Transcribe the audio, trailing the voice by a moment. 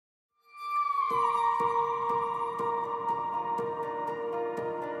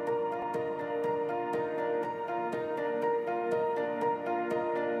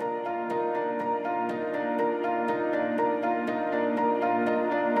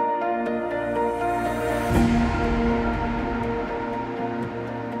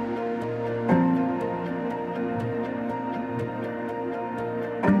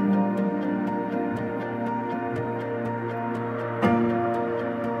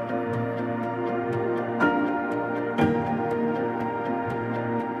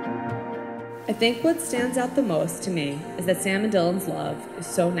I think what stands out the most to me is that Sam and Dylan's love is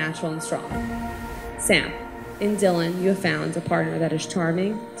so natural and strong. Sam, in Dylan, you have found a partner that is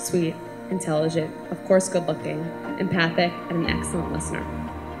charming, sweet, intelligent, of course good-looking, empathic, and an excellent listener.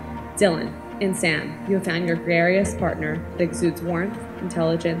 Dylan, in Sam, you have found your gregarious partner that exudes warmth,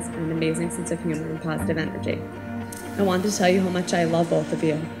 intelligence, and an amazing sense of humor and positive energy. I want to tell you how much I love both of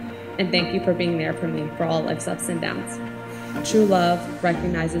you, and thank you for being there for me for all life's ups and downs. True love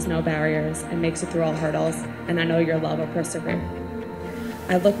recognizes no barriers and makes it through all hurdles, and I know your love will persevere.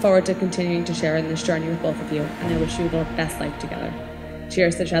 I look forward to continuing to share in this journey with both of you, and I wish you the best life together.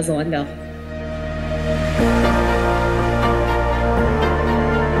 Cheers to Chesil and Bill.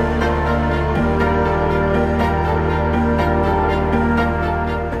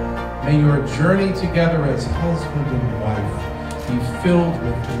 May your journey together as husband and wife be filled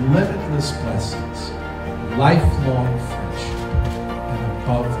with limitless blessings, lifelong friendship, and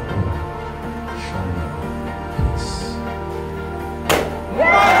above